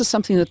this when this is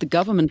something that the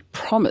government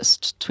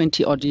promised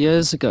 20 odd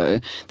years ago,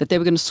 that they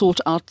were going to sort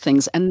out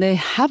things, and they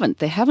haven't?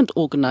 They haven't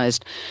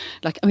organized,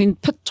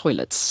 pit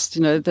toilets,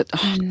 let's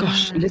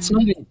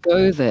not even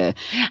go there.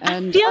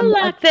 And I feel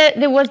like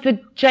there was the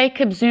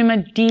Jacob Zuma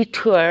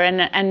detour,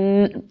 and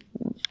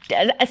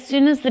as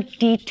soon as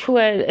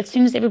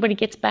everybody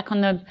gets back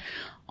on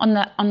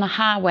the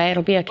highway,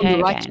 it'll be okay on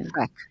the right again.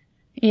 Track.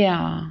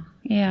 Yeah.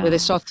 Where they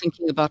start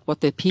thinking about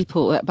what their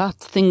people,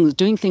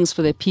 doing things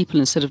for their people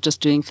instead of just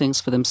doing things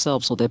for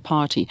themselves or their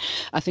party.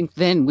 I think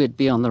then we'd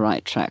be on the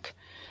right track.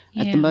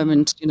 At the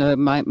moment,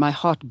 my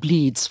heart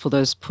bleeds for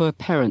those poor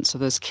parents of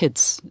those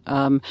kids.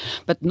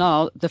 But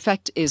now the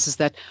fact is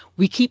that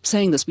we keep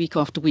saying this week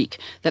after week,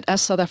 that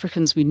as South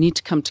Africans, we need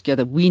to come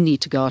together. We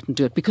need to go out and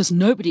do it because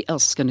nobody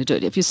else is going to do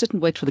it. If you sit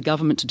and wait for the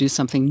government to do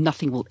something,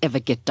 nothing will ever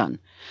get done.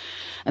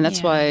 And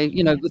that's why,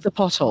 with the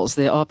potholes,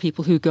 there are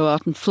people who go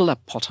out and fill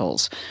up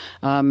potholes.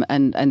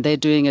 And they're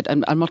doing it.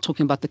 And I'm not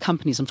talking about the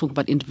companies. I'm talking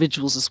about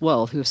individuals as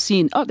well who have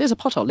seen, there's a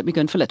pothole. Let me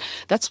go and fill it.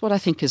 That's what I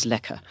think is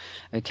lekker.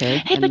 Okay.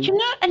 Hey, but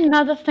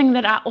another thing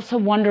that I also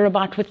wonder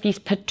about with these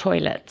pit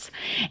toilets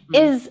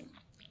is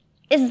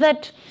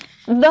that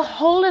the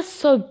hole is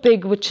so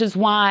big, which is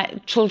why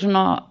children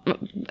are,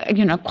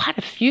 quite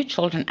a few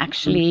children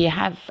actually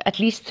have, at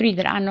least 3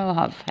 that I know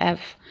of,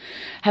 have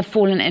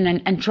fallen in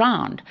and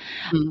drowned.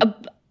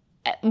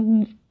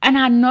 And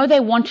I know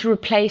they want to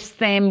replace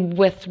them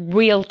with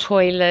real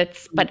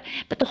toilets, but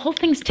the whole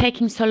thing's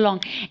taking so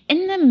long.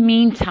 In the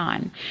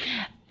meantime,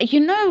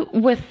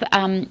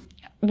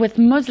 with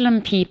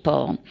Muslim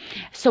people,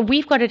 so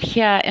we've got it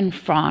here in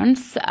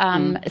France.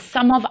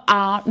 Some of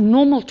our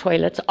normal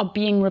toilets are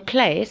being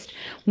replaced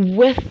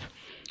with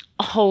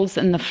holes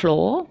in the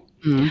floor.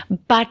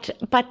 But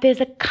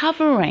there's a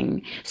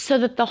covering so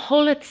that the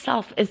hole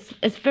itself is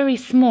very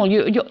small.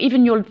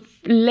 Even your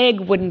leg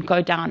wouldn't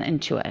go down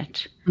into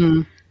it.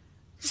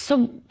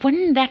 So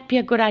wouldn't that be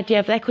a good idea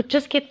if they could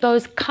just get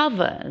those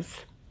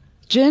covers?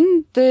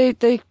 Jen,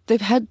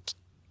 they've had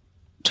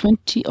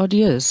 20 odd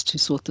years to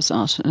sort this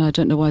out, and I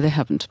don't know why they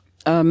haven't.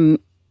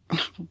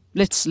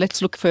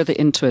 Let's look further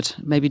into it.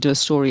 Maybe do a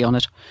story on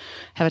it.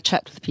 Have a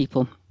chat with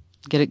people.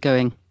 Get it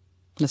going.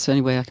 That's the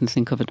only way I can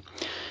think of it.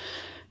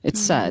 It's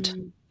sad.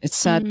 It's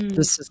sad that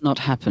this has not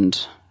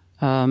happened.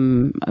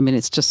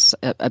 It's just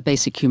a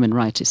basic human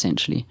right,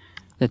 essentially,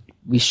 that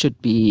we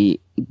should be,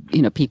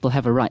 people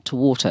have a right to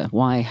water.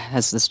 Why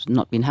has this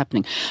not been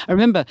happening? I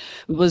remember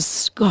it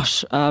was,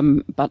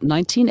 about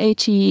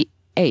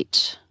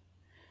 1988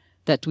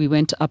 that we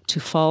went up to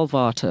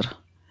Faalwater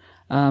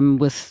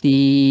with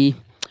the,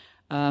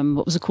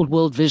 what was it called,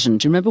 World Vision.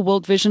 Do you remember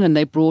World Vision? And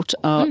they brought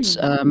out...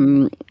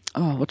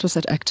 what was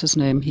that actor's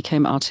name? He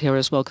came out here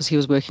as well because he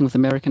was working with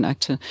an American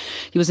actor.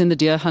 He was in The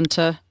Deer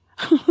Hunter.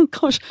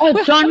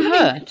 Oh, John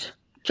Hurt.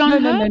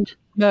 John Hurt?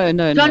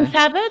 No. John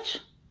Savage?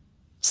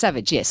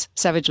 Savage, yes.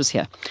 Savage was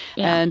here.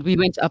 Yeah. And we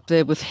went up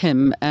there with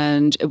him,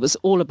 and it was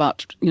all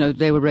about,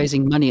 they were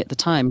raising money at the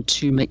time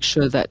to make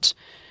sure that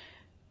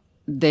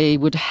they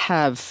would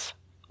have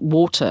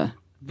water.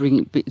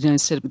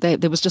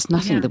 There was just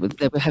nothing.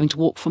 They were having to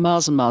walk for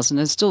miles and miles, and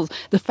there's still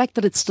the fact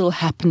that it's still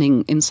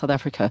happening in South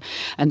Africa,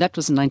 and that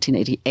was in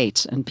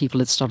 1988, and people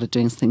had started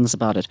doing things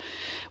about it.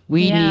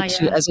 We need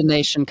to, as a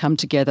nation, come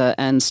together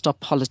and stop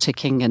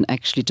politicking and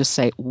actually just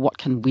say, what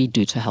can we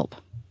do to help?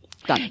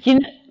 Done.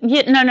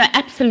 No,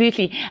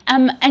 absolutely.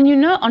 And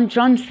on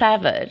John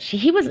Savage,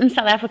 he was in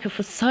South Africa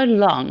for so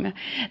long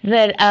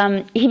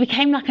that he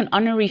became like an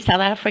honorary South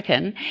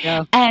African.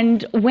 Yeah.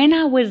 And when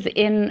I was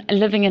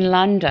living in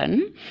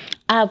London,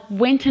 I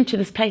went into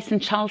this place in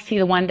Chelsea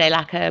the one day,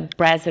 like a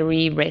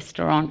brasserie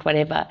restaurant,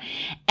 whatever.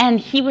 And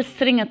he was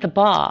sitting at the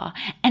bar,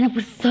 and it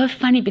was so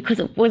funny because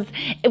it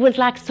was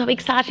like so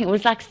exciting. It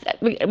was like,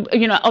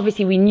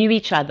 obviously we knew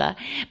each other,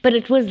 but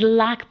it was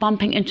like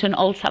bumping into an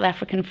old South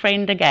African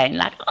friend again.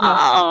 Like,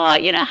 how's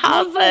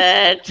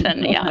it?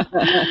 And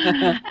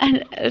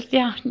and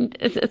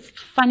it's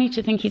funny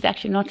to think he's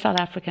actually not South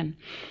African.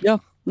 Yeah.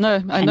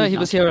 No, I know he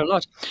was here a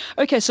lot.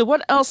 Okay, so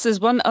what else? There's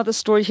one other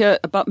story here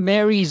about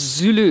Mary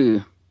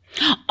Zulu.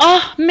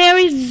 Oh,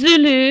 Mary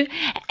Zulu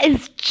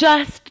is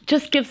just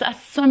gives us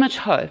so much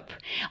hope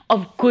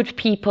of good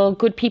people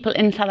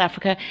in South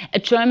Africa, a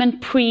German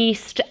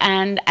priest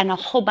and a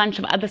whole bunch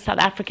of other South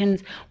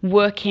Africans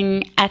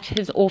working at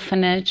his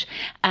orphanage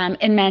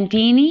in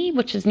Mandini,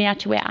 which is near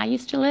to where I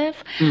used to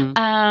live.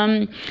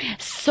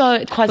 So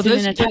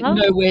KwaZulu-Natal. I don't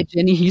know where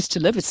Jenny used to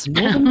live. It's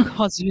northern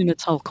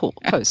KwaZulu-Natal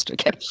coast.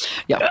 Okay,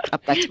 yeah,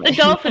 up that way. The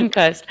Dolphin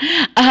Coast.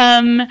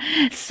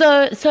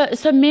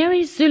 So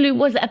Mary Zulu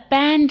was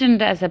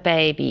abandoned as a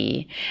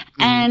baby,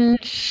 and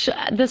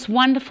this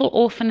wonderful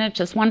orphanage,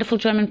 this wonderful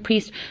German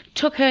priest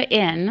took her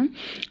in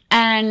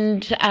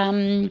and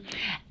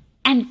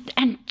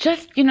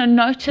just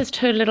noticed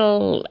her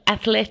little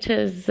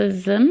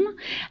athleticism,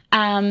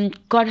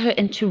 got her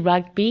into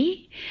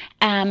rugby.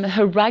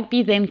 Her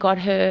rugby then got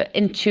her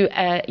into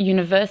a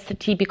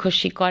university because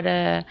she got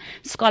a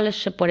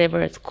scholarship,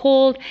 whatever it's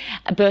called,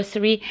 a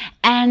bursary,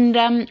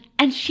 and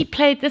she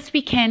played this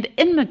weekend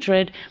in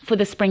Madrid for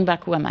the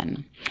Springbok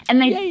women.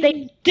 And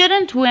they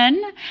didn't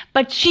win,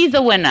 but she's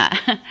a winner.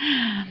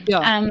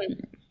 Yeah.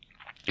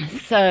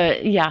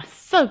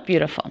 So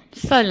beautiful,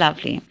 so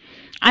lovely.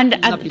 And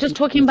just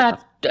talking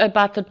about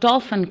the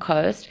Dolphin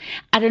Coast,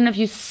 I don't know if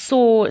you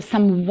saw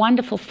some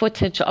wonderful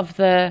footage of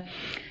the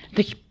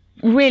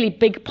really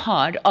big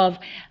pod of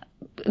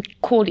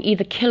called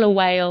either killer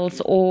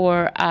whales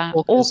or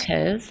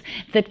orcas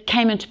that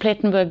came into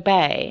Plettenberg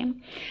Bay,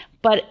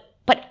 but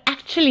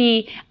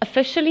actually,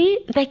 officially,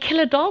 they're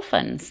killer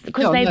dolphins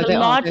because they're the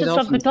largest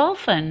of the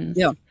dolphins.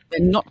 Yeah. They're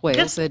not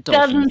whales, they're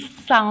dolphins.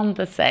 Doesn't sound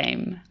the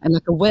same. And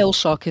like a whale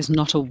shark is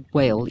not a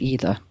whale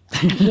either.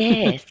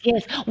 Yes.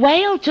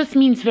 Whale just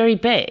means very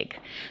big.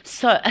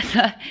 So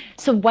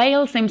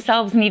whales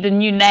themselves need a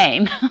new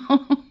name.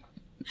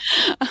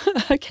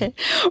 Okay,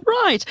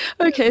 right.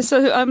 Okay,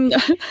 so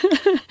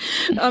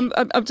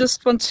I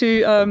just want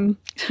to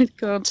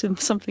go on to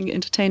something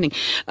entertaining.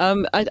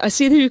 I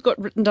see that you've got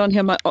written down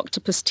here, my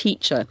octopus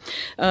teacher,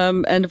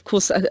 and of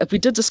course we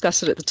did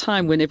discuss it at the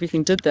time when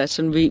everything did that,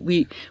 and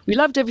we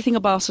loved everything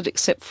about it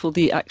except for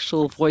the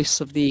actual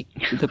voice of the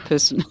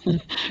person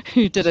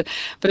who did it.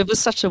 But it was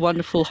such a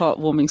wonderful,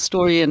 heartwarming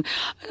story, and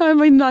I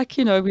mean,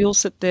 we all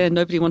sit there,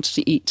 nobody wanted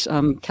to eat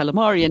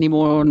calamari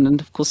anymore, and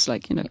of course,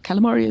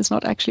 calamari is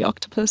not actually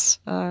octopus.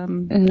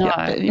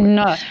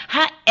 No.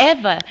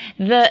 However,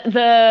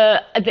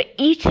 the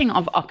eating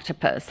of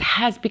octopus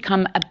has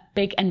become a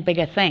big and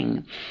bigger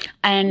thing,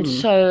 and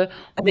so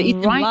they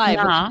eat them right live.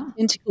 now,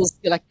 tentacles,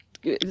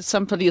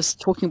 somebody is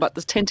talking about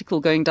the tentacle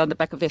going down the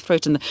back of their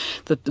throat and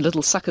the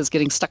little suckers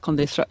getting stuck on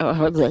their throat.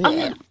 Oh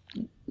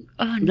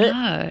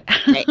no.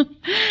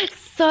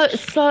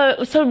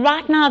 So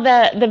right now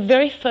the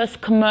very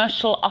first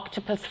commercial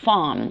octopus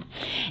farm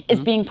is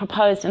being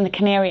proposed in the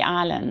Canary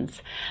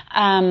Islands,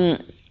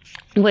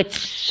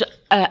 which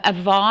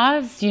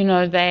Avars,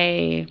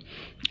 they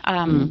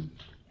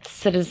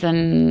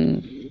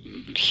citizen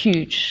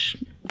huge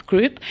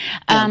group.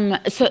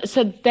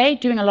 So they're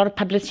doing a lot of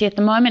publicity at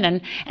the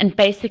moment and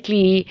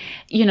basically,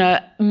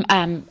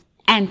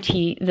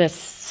 anti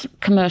this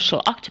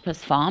commercial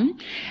octopus farm.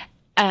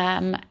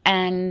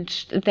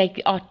 And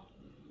they are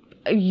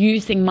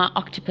using my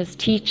octopus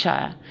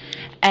teacher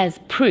as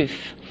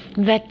proof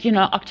that,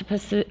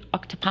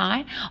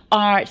 octopi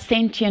are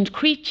sentient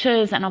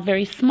creatures and are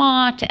very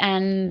smart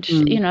and,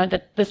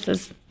 that this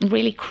is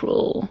really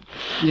cruel.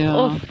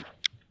 Yeah.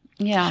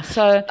 Yeah.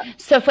 So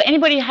for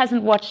anybody who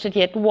hasn't watched it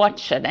yet,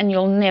 watch it and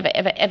you'll never,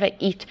 ever, ever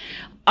eat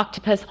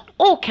octopus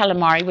or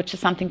calamari, which is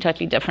something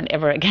totally different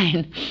ever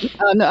again.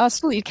 No, I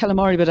still eat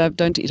calamari, but I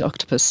don't eat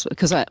octopus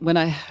because when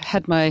I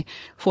had my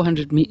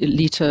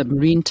 400-liter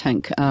marine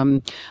tank,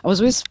 I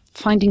was always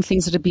finding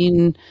things that had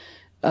been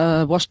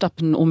washed up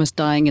and almost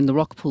dying in the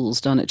rock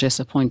pools down at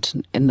Jessa Point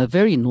in the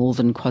very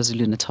northern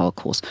KwaZulu-Natal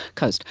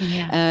coast.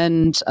 Yeah.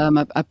 And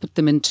I put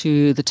them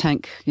into the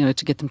tank,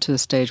 to get them to the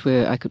stage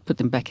where I could put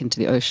them back into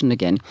the ocean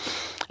again.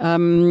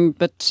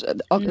 But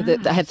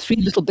I had 3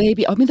 little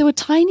baby. I mean, they were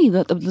tiny.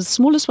 The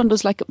smallest one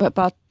was like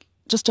about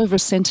just over a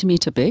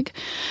centimeter big.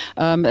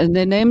 And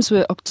their names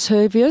were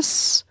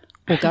Octavius,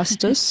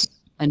 Augustus,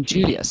 and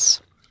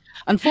Julius.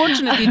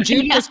 Unfortunately,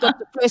 Julius got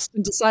depressed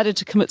and decided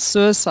to commit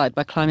suicide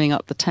by climbing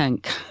up the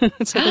tank.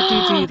 So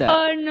they do that.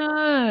 Oh,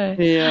 no.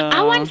 Yeah.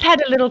 I once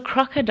had a little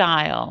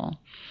crocodile,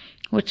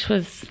 which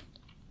was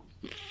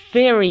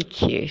very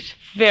cute.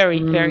 Very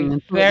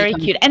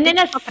cute. And then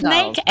a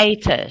snake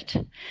ate it.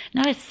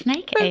 No, a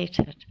snake ate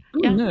it.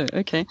 Yeah. No,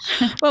 okay.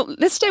 Well,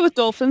 let's stay with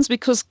dolphins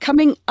because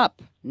coming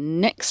up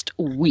next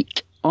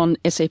week on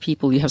SA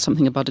People, you have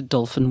something about a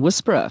dolphin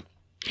whisperer.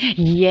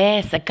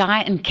 Yes, a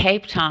guy in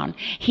Cape Town.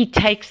 He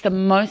takes the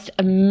most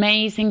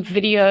amazing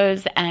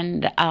videos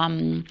and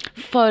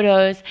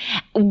photos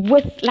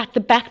with like the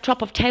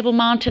backdrop of Table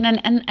Mountain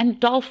and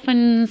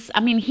dolphins.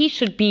 I mean, he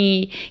should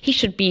be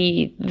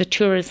the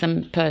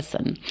tourism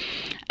person.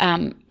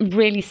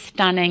 Really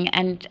stunning,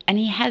 and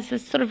he has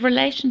this sort of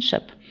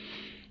relationship.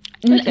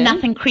 Okay.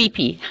 Nothing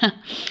creepy.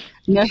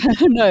 No,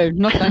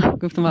 not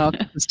like with my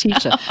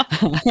teacher.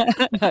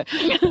 No.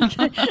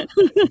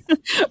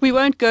 We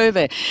won't go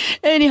there.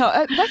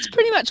 Anyhow, that's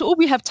pretty much all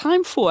we have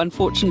time for,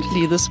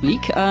 unfortunately, this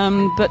week.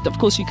 But of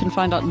course, you can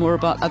find out more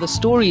about other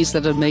stories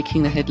that are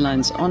making the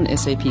headlines on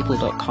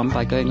sapeople.com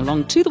by going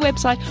along to the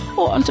website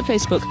or onto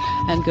Facebook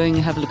and going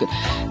and have a look at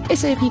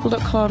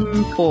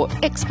sapeople.com for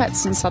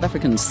expats and South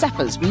Africans.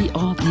 Sappers, we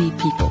are the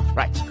people.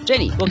 Right.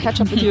 Jenny, we'll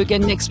catch up with you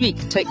again next week.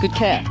 Take good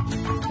care.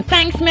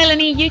 Thanks,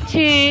 Melanie. You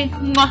too.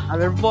 Mwah. Au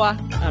revoir.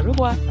 Au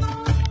revoir.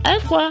 Au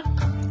revoir.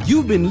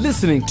 You've been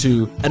listening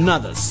to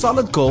another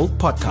Solid Gold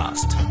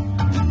podcast.